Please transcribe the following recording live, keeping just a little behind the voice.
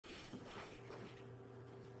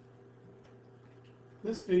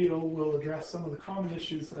This video will address some of the common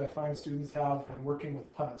issues that I find students have when working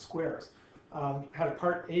with Punnett squares. Had a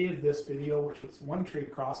part A of this video, which was one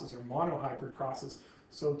trait crosses or monohybrid crosses.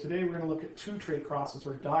 So today we're going to look at two trait crosses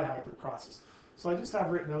or dihybrid crosses. So I just have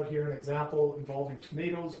written out here an example involving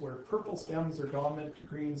tomatoes where purple stems are dominant to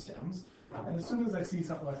green stems. And as soon as I see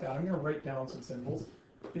something like that, I'm going to write down some symbols.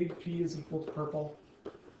 Big P is equal to purple,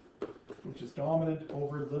 which is dominant,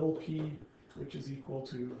 over little p, which is equal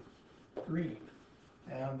to green.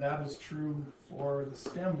 And that is true for the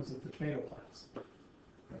stems of the tomato plants.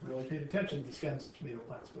 I've really paid attention to the stems of tomato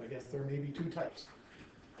plants, but I guess there may be two types.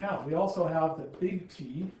 Now, we also have that big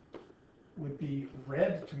T would be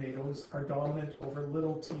red tomatoes are dominant over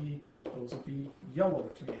little t, those would be yellow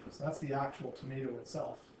tomatoes. That's the actual tomato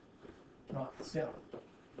itself, not the stem.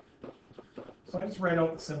 So I just write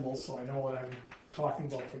out the symbols so I know what I'm talking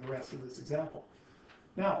about for the rest of this example.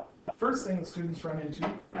 Now, the first thing that students run into,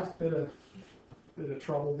 just a bit of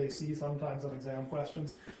trouble they see sometimes on exam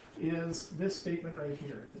questions, is this statement right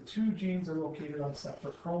here. The two genes are located on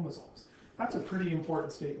separate chromosomes. That's a pretty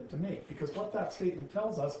important statement to make, because what that statement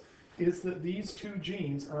tells us is that these two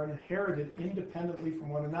genes are inherited independently from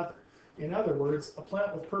one another. In other words, a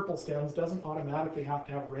plant with purple stems doesn't automatically have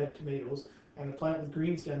to have red tomatoes, and a plant with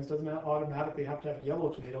green stems doesn't automatically have to have yellow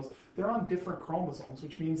tomatoes. They're on different chromosomes,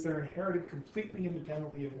 which means they're inherited completely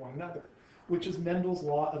independently of one another, which is Mendel's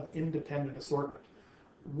law of independent assortment.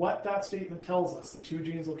 What that statement tells us, the two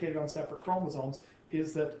genes located on separate chromosomes,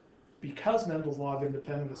 is that because Mendel's law of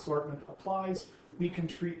independent assortment applies, we can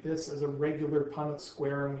treat this as a regular Punnett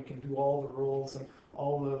square, and we can do all the rules and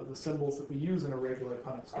all the symbols that we use in a regular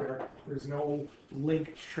Punnett square. There's no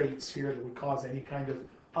linked traits here that would cause any kind of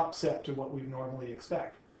upset to what we normally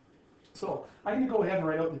expect. So I'm going to go ahead and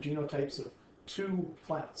write out the genotypes of two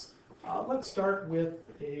plants. Let's start with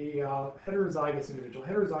a heterozygous individual,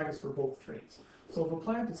 heterozygous for both traits. So if a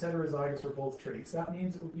plant is heterozygous for both traits, that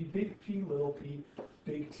means it would be big P,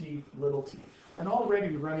 big T, little t. And already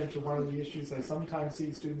we run into one of the issues I sometimes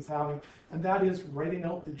see students having, and that is writing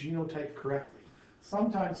out the genotype correctly.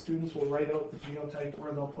 Sometimes students will write out the genotype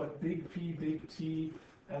where they'll put big P, big T,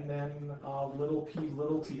 and then little p,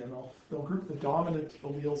 little t, and they'll group the dominant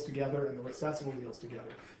alleles together and the recessive alleles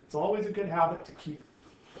together. It's always a good habit to keep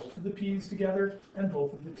both of the p's together and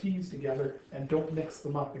both of the t's together, and don't mix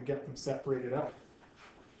them up and get them separated out.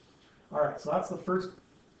 All right, so that's the first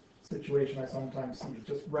situation I sometimes see,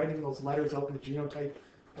 just writing those letters out in the genotype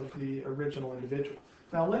of the original individual.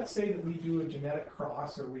 Now let's say that we do a genetic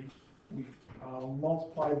cross, or we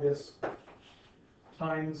multiply this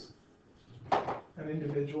times an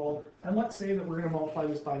individual, and let's say that we're going to multiply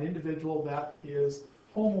this by an individual that is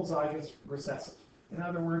homozygous recessive. In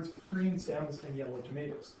other words, green stems and yellow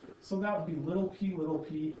tomatoes. So that would be little p, little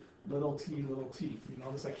t, little t. You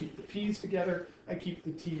notice I keep the p's together, I keep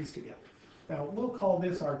the t's together. Now we'll call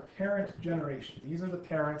this our parent generation. These are the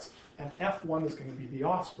parents, and F1 is going to be the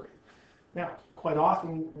offspring. Now, quite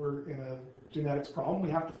often we're in a genetics problem,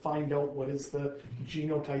 we have to find out what is the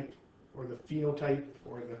genotype or the phenotype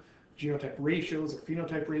or the genotype ratios or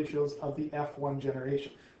phenotype ratios of the F1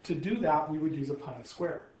 generation. To do that, we would use a Punnett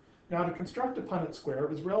square. Now, to construct a Punnett square, it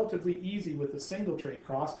was relatively easy with a single trait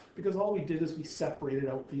cross, because all we did is we separated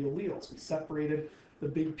out the alleles. We separated the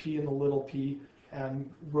big P and the little p and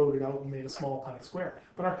wrote it out and made a small Punnett square.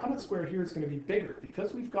 But our Punnett square here is going to be bigger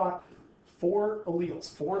because we've got 4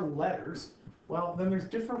 alleles, 4 letters. Well, then there's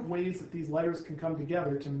different ways that these letters can come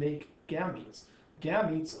together to make gametes.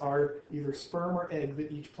 Gametes are either sperm or egg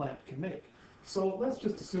that each plant can make. So let's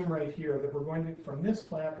just assume right here that we're going to, from this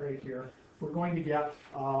plant right here, we're going to get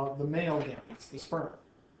the male gametes, the sperm.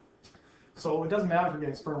 So it doesn't matter if we're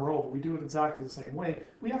getting sperm or ovum, we do it exactly the same way.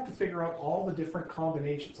 We have to figure out all the different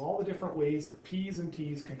combinations, all the different ways the P's and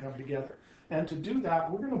T's can come together. And to do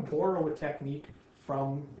that, we're going to borrow a technique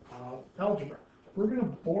from algebra. We're going to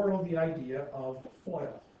borrow the idea of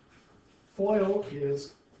FOIL. FOIL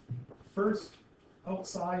is first,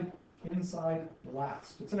 outside, inside,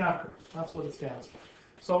 last. It's an acronym. That's what it stands for.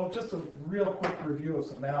 So just a real quick review of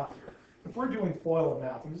some math here. If we're doing FOIL in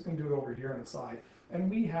math, I'm just going to do it over here on the side, and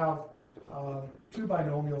we have two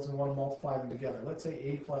binomials and we want to multiply them together. Let's say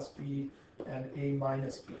a plus b and a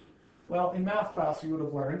minus b. Well, in math class, you would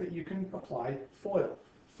have learned that you can apply FOIL.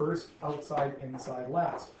 First, outside, inside,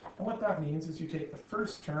 last. And what that means is you take the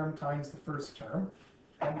first term times the first term,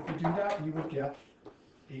 and if you do that, you would get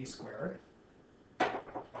a squared.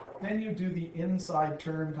 Then you do the inside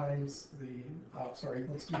term times the,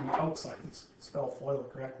 let's do the outside. Let's spell FOIL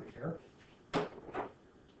correctly here.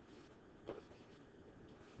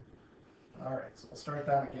 All right, so we'll start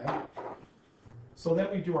that again. So then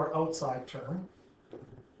we do our outside term.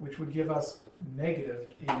 which would give us negative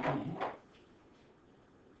AB.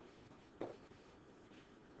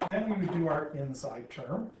 Then we would do our inside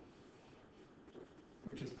term,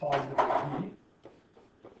 which is positive AB.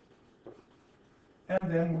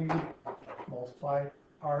 And then we would multiply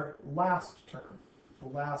our last term, the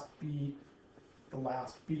last B,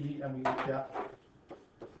 and we would get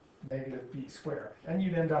negative B squared. And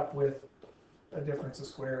you'd end up with a difference of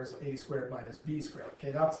squares, A squared minus B squared.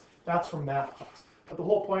 Okay, that's from math class. But the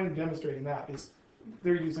whole point of demonstrating that is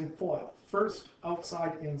they're using FOIL. First,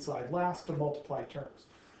 outside, inside, last to multiply terms.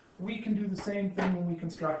 We can do the same thing when we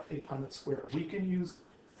construct a Punnett square. We can use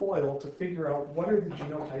FOIL to figure out what are the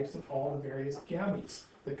genotypes of all the various gametes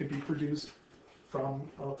that could be produced from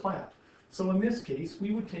a plant. So in this case,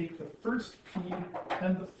 we would take the first P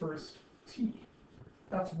and the first T.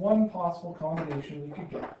 That's one possible combination we could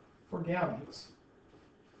get for gametes.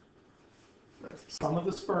 Some of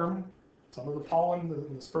the sperm, some of the pollen,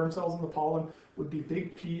 the sperm cells in the pollen would be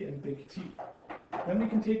big P and big T. Then we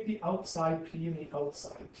can take the outside P and the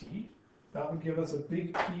outside T. That would give us a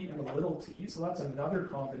big P and a little t, so that's another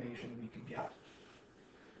combination we could get.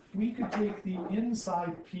 We could take the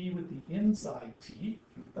inside P with the inside T.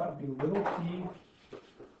 That would be little p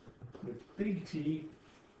with big T.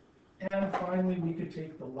 And finally, we could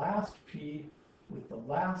take the last P with the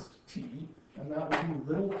last T, and that would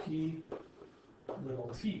be little p,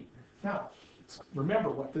 little t. Now, remember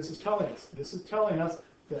what this is telling us. This is telling us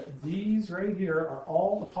that these right here are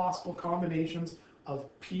all the possible combinations of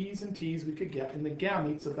P's and T's we could get in the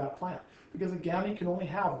gametes of that plant. Because a gamete can only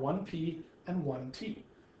have one P and one T.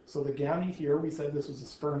 So the gamete here, we said this was a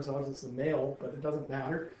sperm cell, it's a male, but it doesn't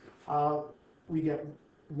matter. We get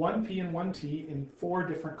one P and one T in 4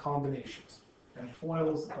 different combinations. And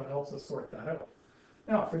FOIL is what helps us sort that out.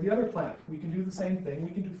 Now, for the other plant, we can do the same thing.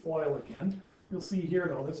 We can do FOIL again. You'll see here,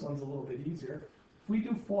 though, this one's a little bit easier. If we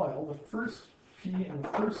do FOIL, the first P and the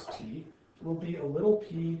first T will be a little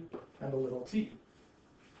p and a little t.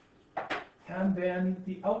 And then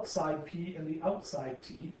the outside P and the outside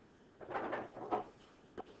T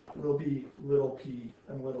will be little p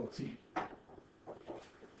and little t.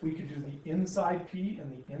 We could do the inside P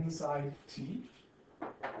and the inside T,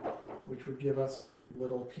 which would give us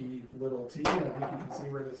little p, little t, and I think you can see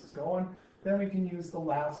where this is going. Then we can use the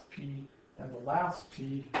last P and the last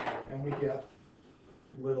T, and we get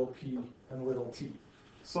little p and little t.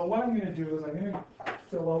 So what I'm going to do is I'm going to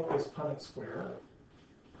fill out this Punnett square.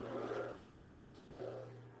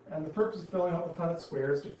 And the purpose of filling out the Punnett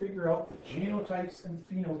square is to figure out the genotypes and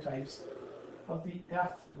phenotypes of the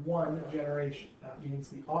F1 generation. That means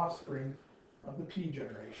the offspring of the P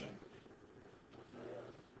generation.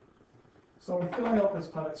 So in filling out this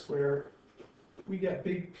Punnett square, we get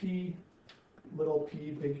big P,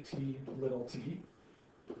 big T, little t.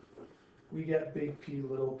 We get big P,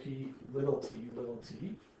 little t, little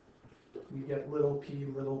t. We get little p,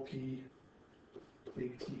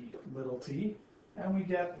 big T, little t. And we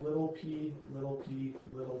get little p, little t,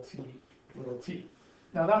 little t.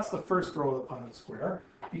 Now that's the first row of the Punnett square.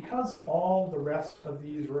 Because all the rest of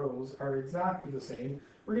these rows are exactly the same,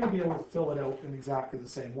 we're going to be able to fill it out in exactly the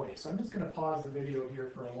same way. So I'm just going to pause the video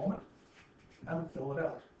here for a moment and fill it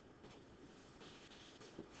out.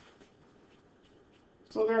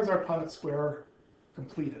 So there's our Punnett square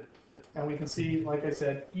completed. And we can see, like I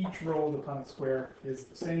said, each row of the Punnett square is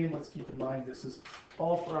the same. Let's keep in mind this is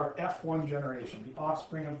all for our F1 generation, the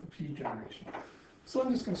offspring of the P generation. So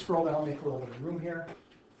I'm just going to scroll down, make a little bit of room here.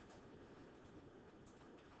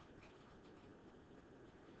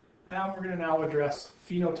 And we're going to now address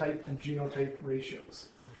phenotype and genotype ratios.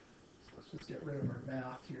 So let's just get rid of our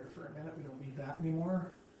math here for a minute. We don't need that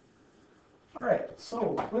anymore. All right,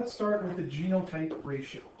 so let's start with the genotype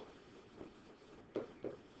ratio.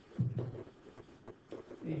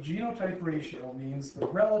 A genotype ratio means the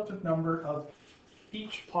relative number of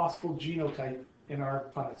each possible genotype in our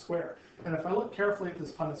Punnett square. And if I look carefully at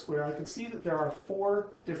this Punnett square, I can see that there are 4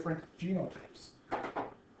 different genotypes.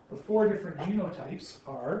 The 4 different genotypes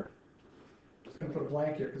are, I'm just going to put a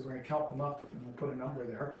blank here because we're going to count them up and we'll put a number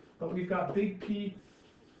there. But we've got big P,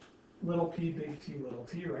 big T, little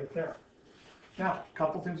t right there. Now, a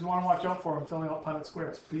couple things we want to watch out for when filling out Punnett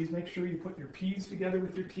squares. Please make sure you put your P's together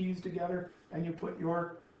with your T's together, and you put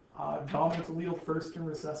your dominant allele first and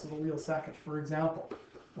recessive allele second. For example,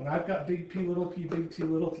 when I've got big P, big T,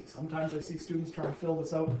 little t, sometimes I see students trying to fill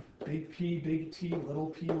this out, big P, big T, little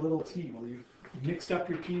t. Well, you've mixed up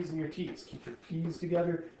your P's and your T's. Keep your P's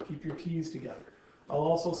together, keep your T's together. I'll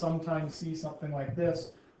also sometimes see something like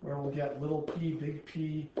this, where we'll get little p,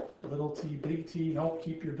 little t, big T. No,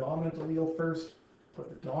 keep your dominant allele first Put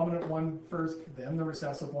the dominant one first, then the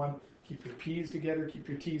recessive one. Keep your P's together, keep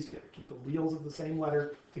your T's together. Keep the wheels of the same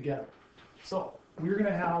letter together. So we're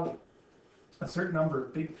going to have a certain number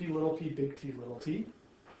of big P, big T, little t.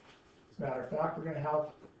 As a matter of fact, we're going to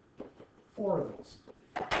have 4 of those.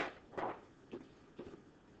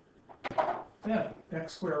 Then,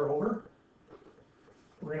 next square over,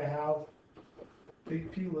 we're going to have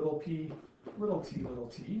big P, little t, little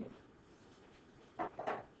t.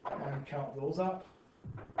 And count those up.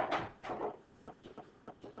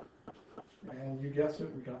 And you guessed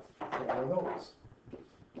it, we got 4 of those.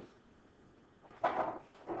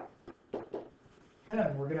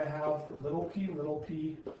 Then we're going to have little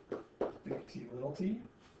p, big T, little t.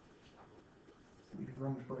 Leave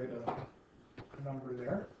room to write a number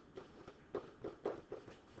there.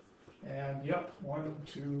 And yep, 1,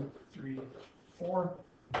 2, 3, 4.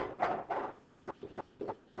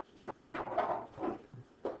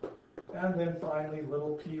 And then finally,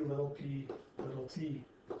 little p, little t, little t.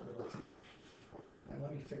 And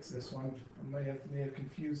let me fix this one. I may have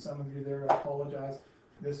confused some of you there. I apologize.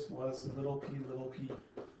 This was little p,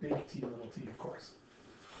 big T, little t, of course.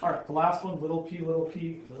 All right, the last one, little p, little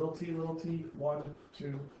t. 1,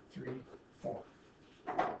 2, 3, 4.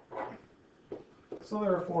 So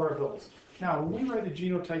there are 4 of those. Now, when we write a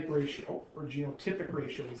genotype ratio, or genotypic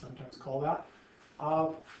ratio, we sometimes call that,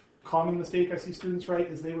 common mistake I see students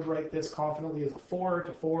write is they would write this confidently as a 4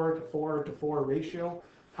 to 4 to 4 to 4 ratio.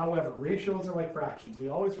 However, ratios are like fractions. We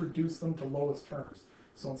always reduce them to lowest terms.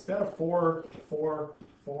 So instead of 4 to 4,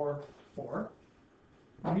 4, 4,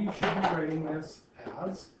 we should be writing this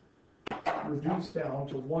as reduced down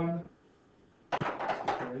to 1,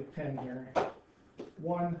 right pen here,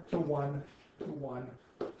 1 to 1 to 1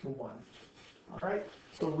 to 1. All right,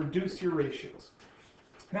 so reduce your ratios.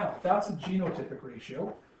 Now, that's a genotypic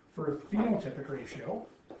ratio. For a phenotypic ratio,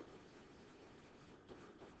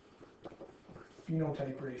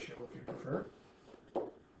 phenotype ratio if you prefer,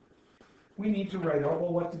 we need to write out,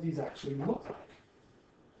 well, what do these actually look like?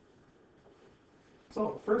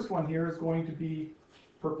 So the first one here is going to be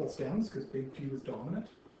purple stems, because big P was dominant.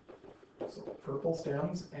 So purple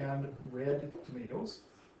stems and red tomatoes.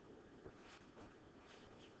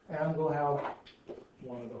 And we'll have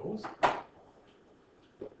 1 of those.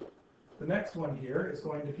 The next one here is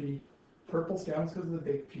going to be purple stems because of the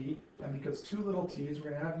big P, and because 2 little t's,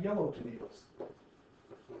 we're going to have yellow tomatoes.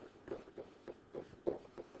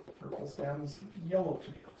 Purple stems, yellow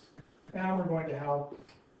tomatoes. And we're going to have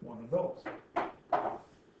 1 of those.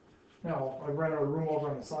 Now, I've run out of room over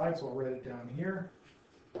on the side, so I'll write it down here.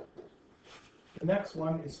 The next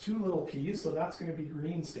one is 2 little p's, so that's going to be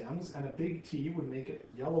green stems, and a big T would make it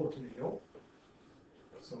yellow tomato.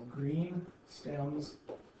 So green stems,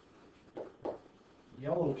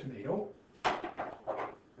 yellow tomato.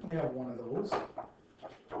 We have 1 of those.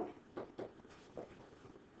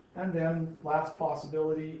 And then last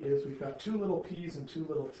possibility is we've got 2 little p's and 2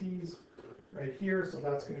 little t's right here, so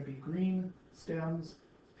that's going to be green stems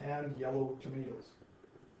and yellow tomatoes.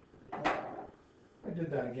 I did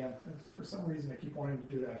that again. For some reason, I keep wanting to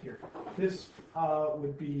do that here. This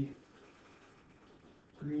would be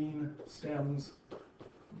green stems,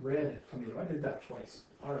 red tomato. I did that twice.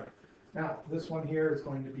 All right. Now, this one here is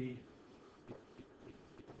going to be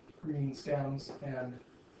green stems and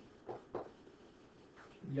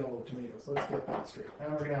yellow tomatoes. Let's get that straight.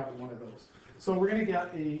 And we're going to have 1 of those. So we're going to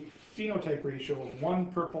get a phenotype ratio of 1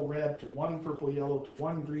 purple red to 1 purple yellow to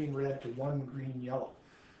 1 green red to 1 green yellow.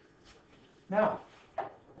 Now,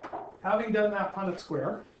 having done that Punnett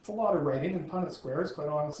square, it's a lot of writing, and Punnett squares, quite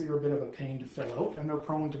honestly, are a bit of a pain to fill out, and they're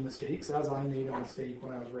prone to mistakes, as I made a mistake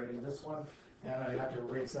when I was writing this one, and I had to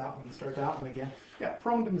erase that one and start that one again. Yeah,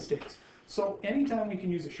 prone to mistakes. So anytime we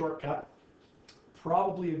can use a shortcut,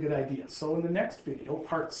 probably a good idea. So in the next video,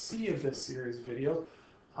 part C of this series of videos,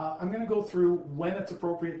 I'm going to go through when it's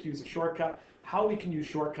appropriate to use a shortcut, how we can use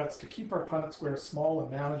shortcuts to keep our Punnett square small and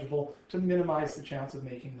manageable to minimize the chance of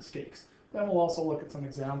making mistakes. Then we'll also look at some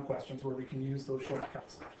exam questions where we can use those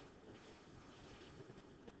shortcuts.